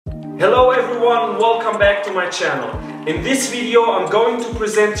Hello everyone, welcome back to my channel. In this video I'm going to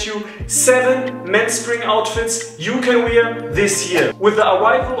present you 7 men's spring outfits you can wear this year. With the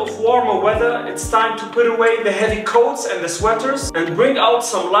arrival of warmer weather, it's time to put away the heavy coats and the sweaters and bring out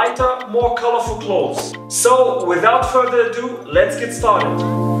some lighter, more colorful clothes. So without further ado, let's get started.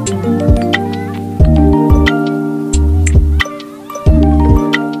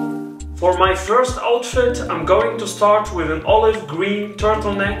 For my first outfit, I'm going to start with an olive green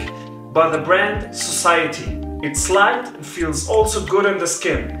turtleneck by the brand Society. It's light and feels also good on the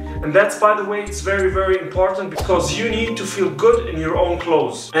skin. And that's, by the way, it's very important because you need to feel good in your own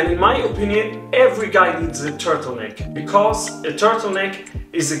clothes. And in my opinion, every guy needs a turtleneck because a turtleneck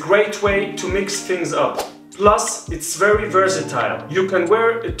is a great way to mix things up. Plus, it's very versatile. You can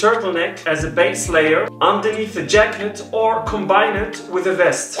wear a turtleneck as a base layer underneath a jacket or combine it with a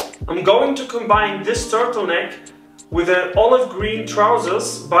vest. I'm going to combine this turtleneck with an olive green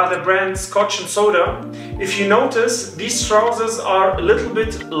trousers by the brand Scotch & Soda. If you notice, these trousers are a little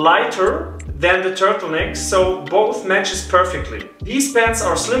bit lighter than the turtleneck, so both matches perfectly. These pants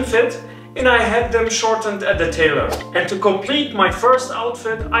are slim fit and I had them shortened at the tailor. And to complete my first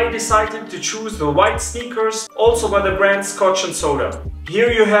outfit, I decided to choose the white sneakers, also by the brand Scotch & Soda. Here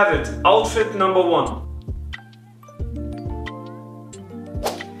you have it, outfit number 1.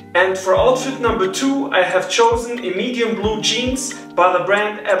 And for outfit number 2, I have chosen a medium blue jeans by the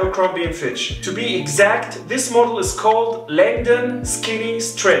brand Abercrombie & Fitch. To be exact, this model is called Langdon Skinny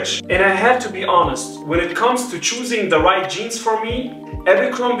Stretch. And I have to be honest, when it comes to choosing the right jeans for me,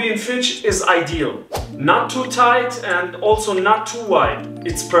 Abercrombie & Fitch is ideal. Not too tight and also not too wide.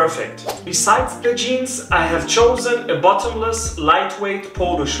 It's perfect. Besides the jeans, I have chosen a bottomless, lightweight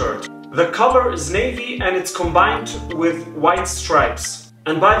polo shirt. The color is navy and it's combined with white stripes.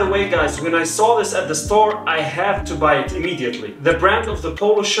 And by the way guys, when I saw this at the store, I had to buy it immediately. The brand of the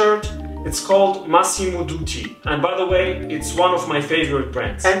polo shirt, it's called Massimo Dutti. And by the way, it's one of my favorite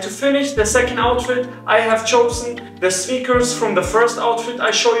brands. And to finish the second outfit, I have chosen the sneakers from the first outfit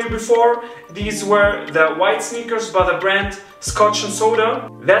I showed you before. These were the white sneakers by the brand Scotch & Soda.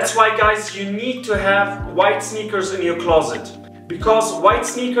 That's why guys, you need to have white sneakers in your closet, because white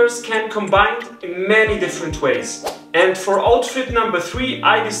sneakers can combine in many different ways. And for outfit number 3,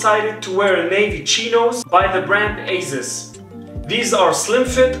 I decided to wear a navy chinos by the brand Aces. These are slim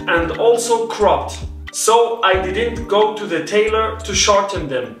fit and also cropped, so I didn't go to the tailor to shorten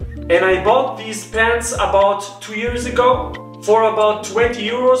them. And I bought these pants about 2 years ago for about 20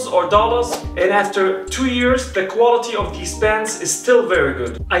 euros or dollars, and after 2 years the quality of these pants is still very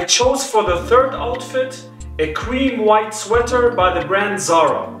good. I chose for the third outfit a cream white sweater by the brand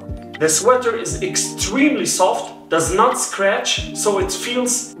Zara. The sweater is extremely soft, does not scratch, so it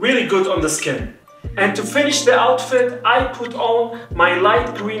feels really good on the skin. And to finish the outfit, I put on my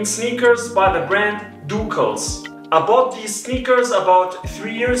light green sneakers by the brand Ducals. I bought these sneakers about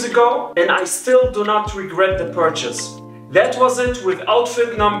 3 years ago and I still do not regret the purchase. That was it with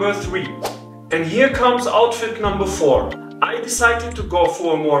outfit number 3. And here comes outfit number 4. I decided to go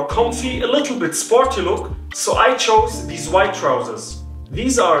for a more comfy, a little bit sporty look, so I chose these white trousers.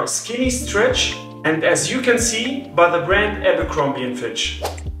 These are skinny stretch and as you can see, by the brand Abercrombie & Fitch.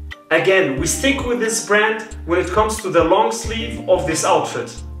 Again, we stick with this brand when it comes to the long sleeve of this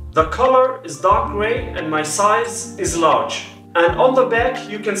outfit. The color is dark gray and my size is large. And on the back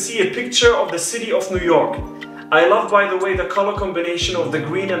you can see a picture of the city of New York. I love, by the way, the color combination of the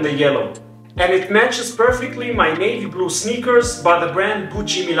green and the yellow. And it matches perfectly my navy blue sneakers by the brand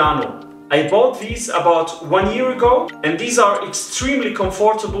Bucci Milano. I bought these about 1 year ago and these are extremely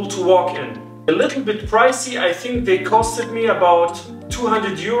comfortable to walk in. A little bit pricey, I think they costed me about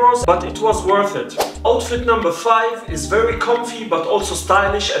 200 euros, but it was worth it. Outfit number 5 is very comfy but also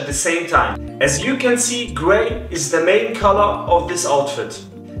stylish at the same time. As you can see, gray is the main color of this outfit.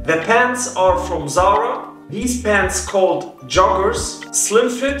 The pants are from Zara. These pants called joggers, slim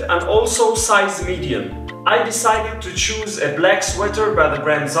fit and also size medium. I decided to choose a black sweater by the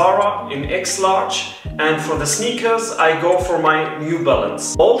brand Zara in X large, and for the sneakers I go for my New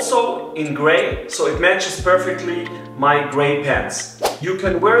Balance. Also in grey, so it matches perfectly my grey pants. You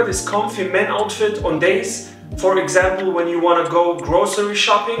can wear this comfy men outfit on days, for example when you want to go grocery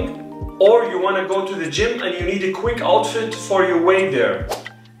shopping or you want to go to the gym and you need a quick outfit for your way there.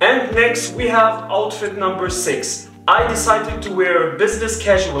 And next we have outfit number 6. I decided to wear a business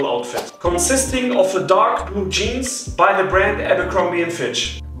casual outfit consisting of a dark blue jeans by the brand Abercrombie &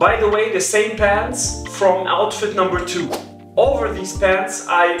 Fitch. By the way, the same pants from outfit number 2. Over these pants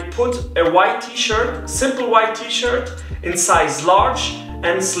I put a white t-shirt, simple white t-shirt in size large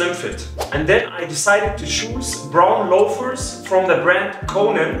and slim fit. And then I decided to choose brown loafers from the brand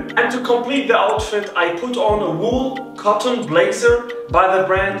Conan. And to complete the outfit, I put on a wool cotton blazer by the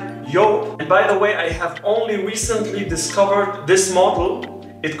brand Yoke. And by the way, I have only recently discovered this model.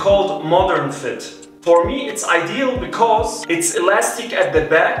 It's called Modern Fit. For me, it's ideal because it's elastic at the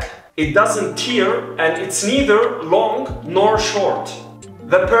back, it doesn't tear, and it's neither long nor short.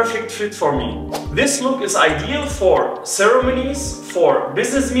 The perfect fit for me. This look is ideal for ceremonies, for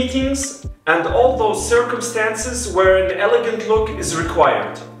business meetings, and all those circumstances where an elegant look is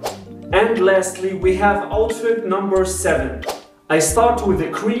required. And lastly, we have outfit number 7. I start with the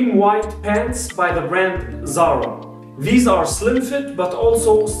cream white pants by the brand Zara. These are slim fit but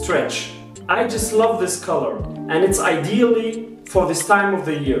also stretch. I just love this color, and it's ideally for this time of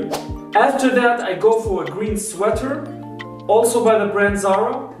the year. After that, I go for a green sweater, also by the brand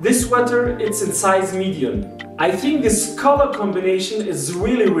Zara. This sweater, it's in size medium. I think this color combination is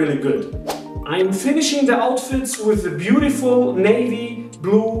really good. I'm finishing the outfits with the beautiful navy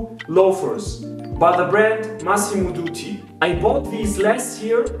blue loafers by the brand Massimo Dutti. I bought these last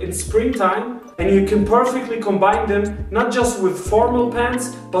year in springtime, and you can perfectly combine them not just with formal pants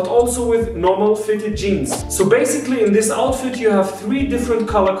but also with normal fitted jeans. So basically in this outfit you have 3 different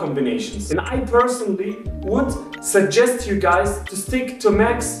color combinations, and I personally would suggest you guys to stick to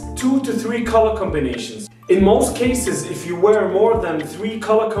max 2 to 3 color combinations. In most cases, if you wear more than 3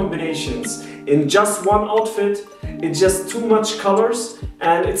 color combinations in just one outfit, it's just too much colors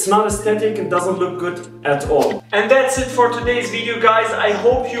and it's not aesthetic and doesn't look good at all. And that's it for today's video, guys. I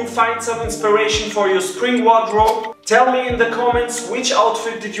hope you find some inspiration for your spring wardrobe. Tell me in the comments which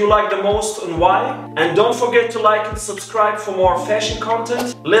outfit did you like the most and why. And don't forget to like and subscribe for more fashion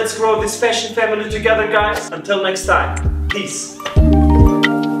content. Let's grow this fashion family together, guys. Until next time, peace.